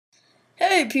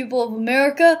Hey, people of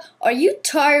America, are you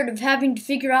tired of having to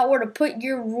figure out where to put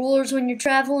your rulers when you're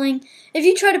traveling? If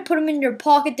you try to put them in your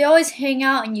pocket, they always hang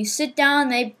out and you sit down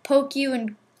and they poke you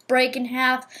and break in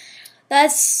half.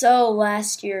 That's so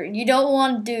last year. You don't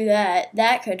want to do that.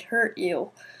 That could hurt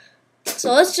you.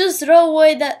 So let's just throw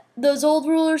away those old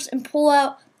rulers and pull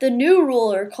out the new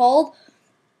ruler called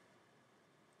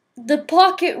the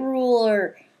pocket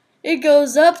ruler. It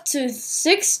goes up to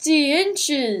 60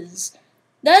 inches.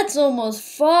 That's almost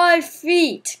 5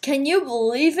 feet. Can you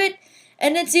believe it?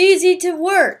 And it's easy to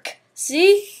work.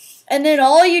 See? And then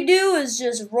all you do is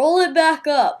just roll it back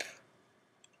up.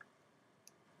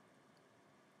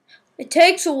 It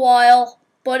takes a while,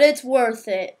 but it's worth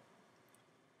it.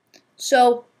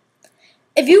 So,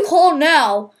 if you call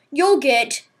now, you'll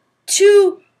get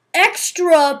 2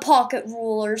 extra pocket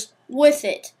rulers with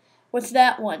it, with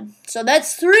that one. So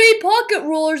that's 3 pocket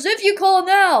rulers if you call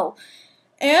now.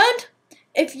 And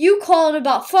if you call in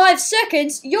about 5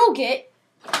 seconds, you'll get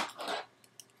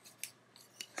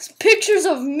pictures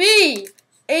of me.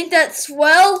 Ain't that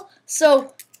swell?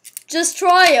 So just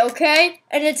try it, okay?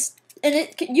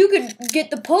 You can get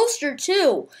the poster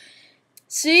too.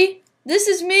 See? This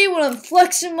is me when I'm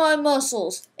flexing my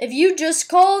muscles. If you just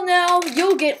call now,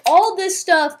 you'll get all this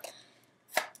stuff.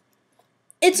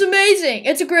 It's amazing.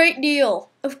 It's a great deal.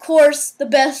 Of course, the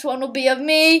best one will be of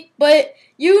me, but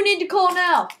you need to call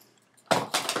now.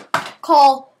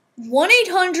 Call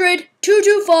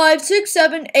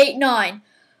 1-800-225-6789.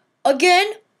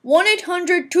 Again,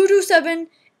 1-800-227.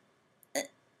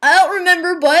 I don't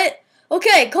remember, but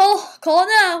okay, call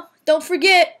now. Don't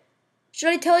forget. Should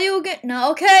I tell you again?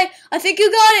 No, okay. I think you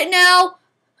got it now.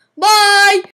 Bye.